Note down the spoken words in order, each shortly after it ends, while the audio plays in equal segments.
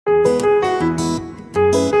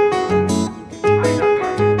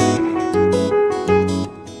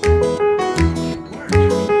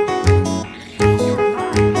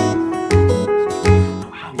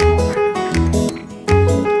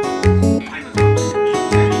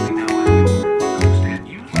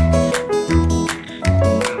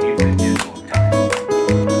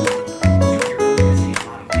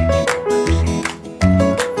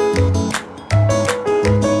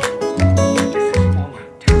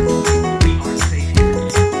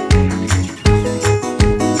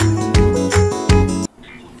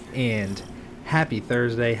Happy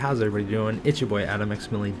Thursday. How's everybody doing? It's your boy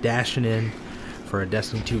adamxmilli dashing in for a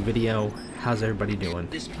Destiny 2 video. How's everybody doing?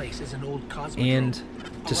 And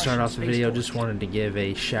to start off the video, just wanted to give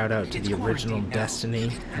a shout out to the original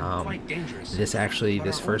Destiny.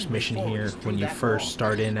 This first mission here, when you first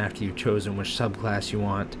start in after you've chosen which subclass you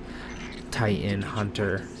want, Titan,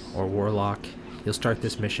 Hunter, or Warlock, you'll start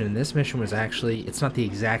this mission. And this mission was actually, it's not the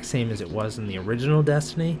exact same as it was in the original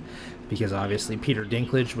Destiny, because obviously Peter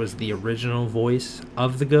Dinklage was the original voice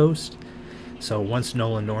of the Ghost. So once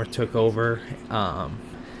Nolan North took over,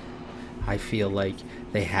 I feel like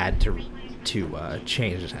they had to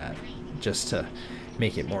change that just to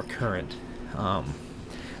make it more current.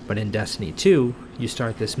 But in Destiny 2, you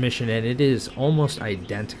start this mission and it is almost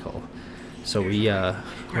identical. So we go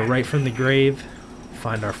right from the grave,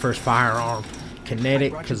 find our first firearm,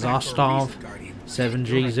 Kinetic Kazastov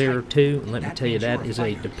 7G02, and let me tell you, that is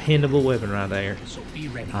a dependable weapon right there.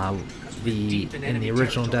 In the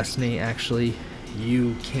original Destiny, actually,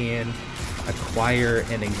 you can acquire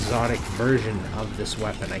an exotic version of this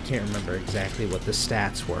weapon. I can't remember exactly what the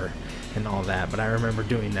stats were and all that, but I remember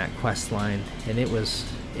doing that quest line, and it was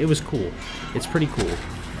cool. It's pretty cool,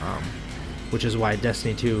 which is why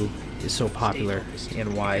Destiny 2 is so popular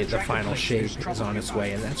and why the final shape is on its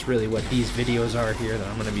way. And that's really what these videos are here that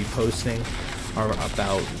I'm going to be posting, are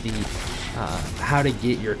about the how to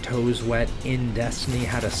get your toes wet in Destiny,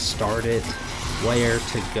 how to start it, where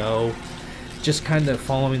to go, just kind of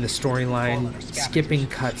following the storyline, skipping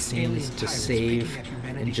cutscenes to save,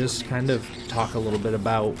 and just kind of talk a little bit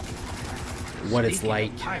about what it's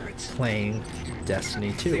like playing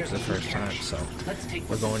Destiny 2 for the first time. So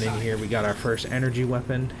we're going in here. We got our first energy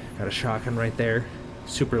weapon, got a shotgun right there,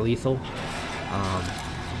 super lethal.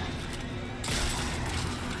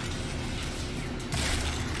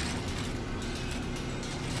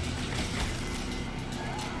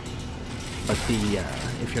 But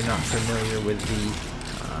if you're not familiar with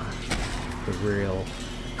the real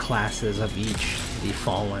classes of each, the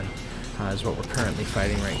Fallen is what we're currently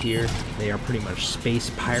fighting right here. They are pretty much space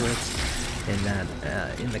pirates, and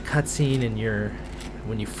that in the cutscene and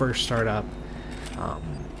when you first start up,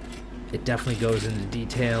 it definitely goes into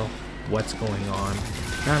detail what's going on.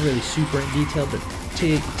 Not really super in detail, but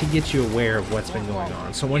to get you aware of what's been going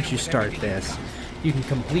on. So once you start this, you can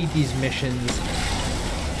complete these missions,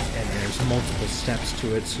 and there's multiple steps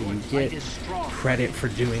to it, so you get credit for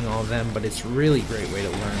doing all of them, but it's really a great way to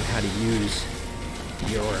learn how to use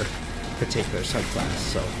your particular subclass.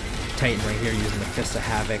 So Titan right here using the Fist of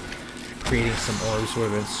Havoc, creating some orbs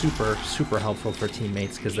would have been super helpful for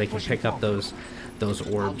teammates, because they can pick up those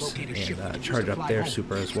orbs and charge up their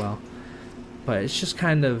super as well. But it's just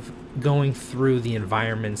kind of going through the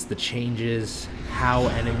environments, the changes, how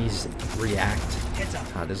enemies react.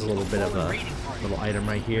 There's a little bit of a little item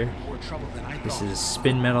right here. This is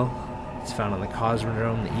spin metal. It's found on the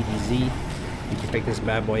Cosmodrome, the EDZ. You can pick this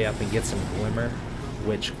bad boy up and get some glimmer,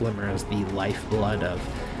 which glimmer is the lifeblood of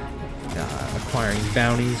acquiring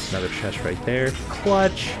bounties. Another chest right there.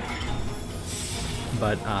 Clutch.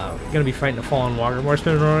 But we're gonna be fighting the Fallen Walker. More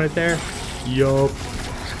spinning around right there. Yup.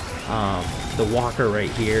 The Walker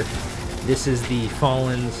right here. This is the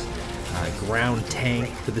Fallen's ground tank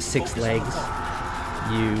with the 6 legs.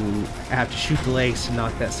 You have to shoot the legs to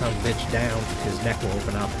knock that son of a bitch down. His neck will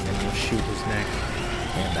open up, and then you'll shoot his neck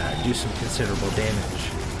and do some considerable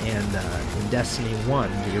damage. And in Destiny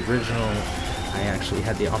 1, the original, I actually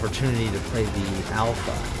had the opportunity to play the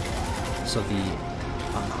Alpha. So the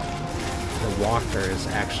Walker is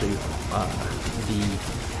actually the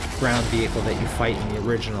ground vehicle that you fight in the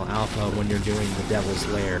original Alpha when you're doing the Devil's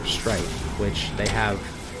Lair strike, which they have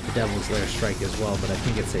the Devil's Lair strike as well, but I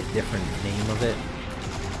think it's a different name of it,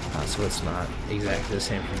 so it's not exactly the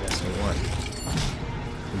same from Destiny 1.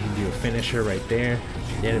 You can do a finisher right there.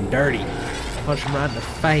 Did him dirty. Punch him right in the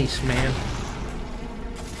face, man.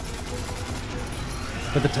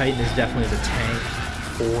 But the Titan is definitely the tank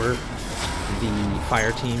for the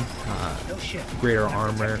fire team. Greater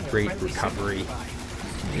armor, great recovery.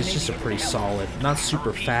 It's just a pretty solid, not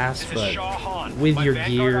super fast, but with your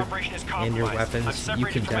gear and your weapons, you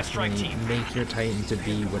can definitely make your Titan to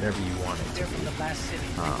be whatever you want it to be.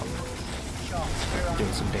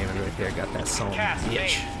 Doing some damage right there, got that sullen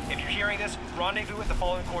bitch. If you're hearing this, rendezvous with the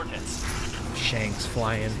following coordinates. Shanks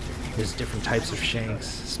flying. There's different types of shanks,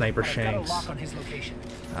 sniper shanks,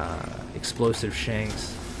 explosive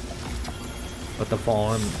shanks. But the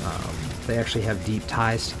Fallen, they actually have deep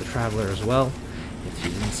ties to the Traveler as well. If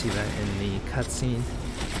you didn't see that in the cutscene,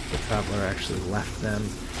 the Traveler actually left them,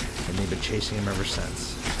 and they've been chasing him ever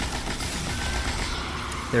since.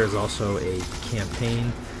 There's also a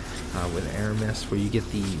campaign with Aramis where you get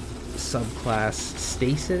the subclass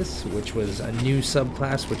Stasis, which was a new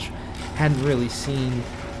subclass which hadn't really seen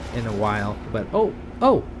in a while. But oh,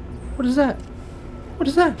 what is that? What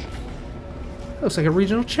is that? Looks like a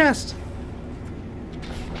regional chest.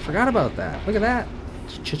 I forgot about that. Look at that.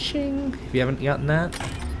 Cha-ching. If you haven't gotten that,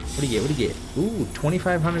 what do you get? What do you get? Ooh,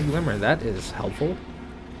 2,500 glimmer. That is helpful.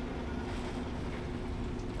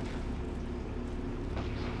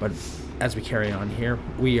 But as we carry on here,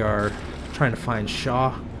 we are trying to find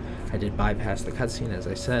Shaw. I did bypass the cutscene, as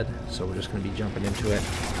I said, so we're just going to be jumping into it.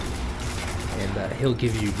 And he'll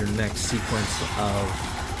give you your next sequence of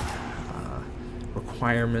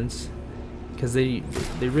requirements, because they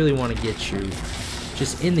really want to get you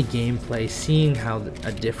just in the gameplay, seeing how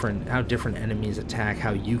different enemies attack,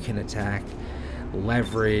 how you can attack,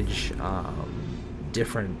 leverage,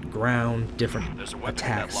 different ground, different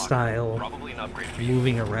attack style,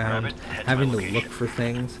 moving around, having to look for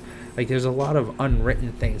things. Like, there's a lot of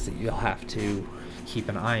unwritten things that you'll have to keep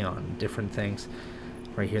an eye on, different things.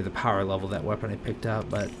 Right here, the power level, that weapon I picked up,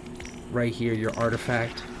 but right here, your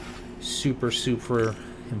artifact, super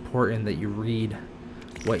important that you read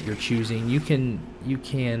what you're choosing. You can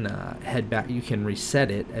head back, you can reset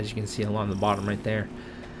it, as you can see along the bottom right there.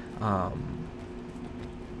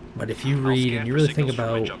 But if you read and you really think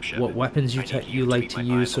about what weapons you like to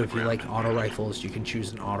use, so if you like auto rifles, you can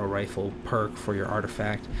choose an auto rifle perk for your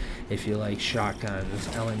artifact. If you like shotguns,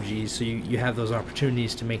 LMGs, so you have those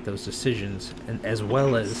opportunities to make those decisions, and as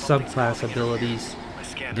well as subclass abilities,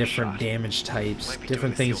 different damage types,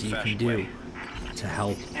 different things that you can do to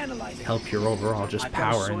help your overall just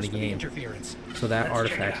power in the game. So that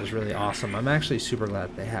artifact is really awesome. I'm actually super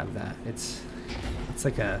glad they have that. It's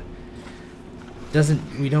like a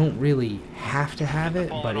we don't really have to have it,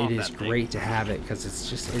 but it is great to have it because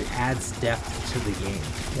it adds depth to the game.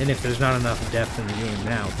 And if there's not enough depth in the game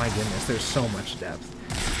now, my goodness, there's so much depth.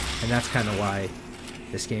 And that's kind of why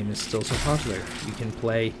this game is still so popular. You can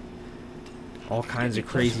play all kinds of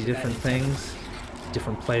crazy different things,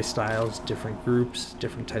 different play styles, different groups,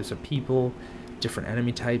 different types of people, different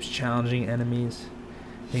enemy types, challenging enemies,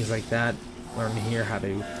 things like that. Learn here how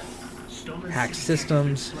to hack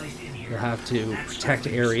systems. You'll have to protect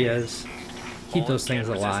areas, keep those things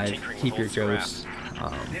alive, keep your ghosts.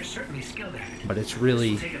 But it's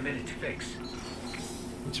really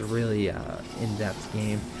in-depth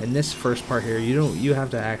game. And this first part here, you have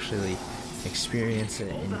to actually experience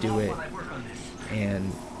it and do it,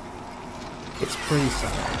 and it's pretty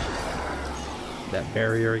solid. That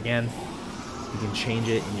barrier again, you can change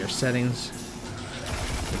it in your settings.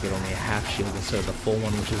 You get only a half shield instead of the full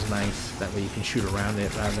one, which is nice. That way you can shoot around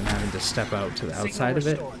it rather than having to step out to the outside of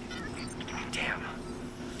it. Damn.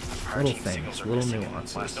 Little things, little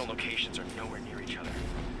nuances. Locations are nowhere near each other.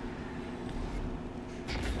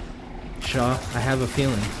 Shaw, I have a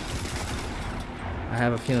feeling.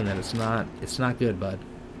 That it's not good, bud.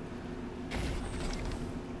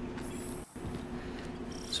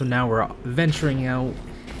 So now we're venturing out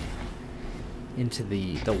into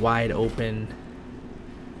the wide open,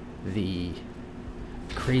 the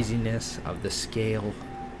craziness of the scale,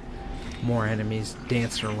 more enemies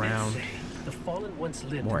dancing around,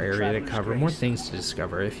 more area to cover, more things to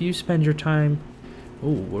discover. If you spend your time...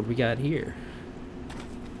 Ooh, what do we got here?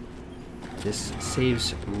 This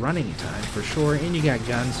saves running time for sure, and you got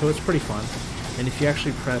guns, so it's pretty fun. And if you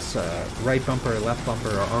actually press right bumper or left bumper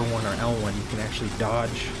or R1 or L1, you can actually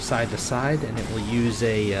dodge side to side, and it will use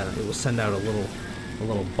it will send out a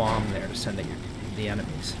little bomb there to send at the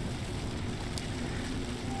enemies.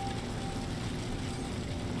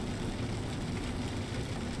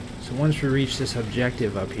 So once we reach this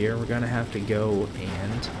objective up here, we're gonna have to go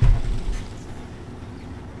and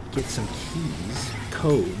get some keys,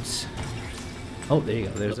 codes. Oh, there you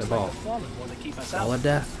go. There's a ball. Ball of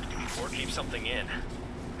death. Or keep something in.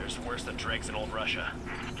 There's worse than dregs in old Russia.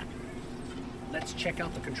 Let's check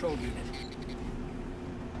out the control unit.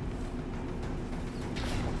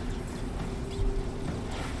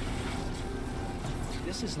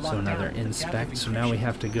 This is so another inspect. So now we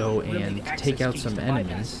have to go and take out some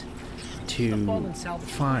enemies to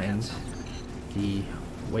find the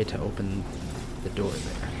way to open the door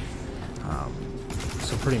there.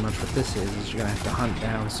 So pretty much what this is you're gonna have to hunt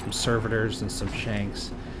down some servitors and some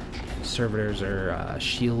shanks. Servitors are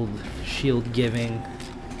shield giving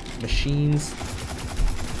machines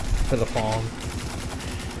for the Fallen.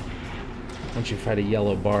 Once you fight a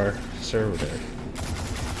yellow bar servitor,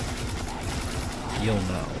 you'll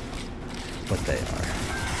know what they are.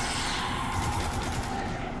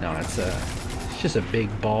 No, it's just a big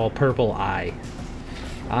ball purple eye.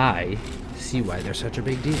 I see why they're such a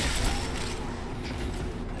big deal.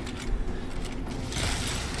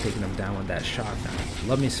 taking them down with that shotgun.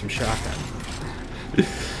 Love me some shotgun.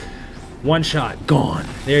 One shot, gone.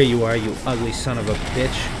 There you are, you ugly son of a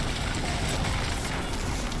bitch.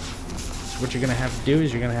 So what you're gonna have to do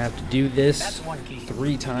is you're gonna have to do this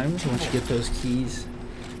 3 times. Once you get those keys,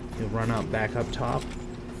 you'll run out back up top.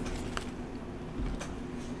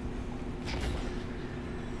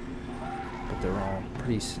 But they're all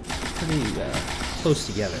pretty close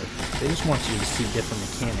together. They just want you to see different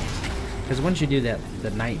mechanics. Because once you do that,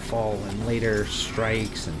 the nightfall and later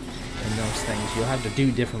strikes and those things, you'll have to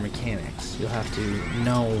do different mechanics. You'll have to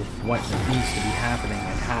know what needs to be happening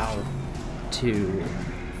and how to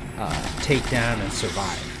take down and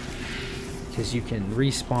survive. Because you can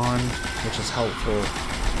respawn, which is helpful,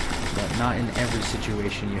 but not in every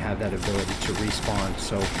situation you have that ability to respawn.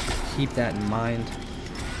 So keep that in mind.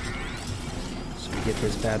 So we get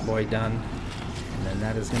this bad boy done. And then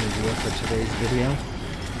that is going to do it for today's video.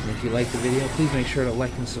 And if you like the video, please make sure to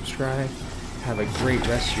like and subscribe. Have a great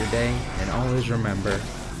rest of your day, and always remember,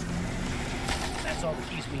 That's all the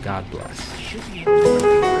keys we need. God bless. Should be able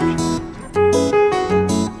to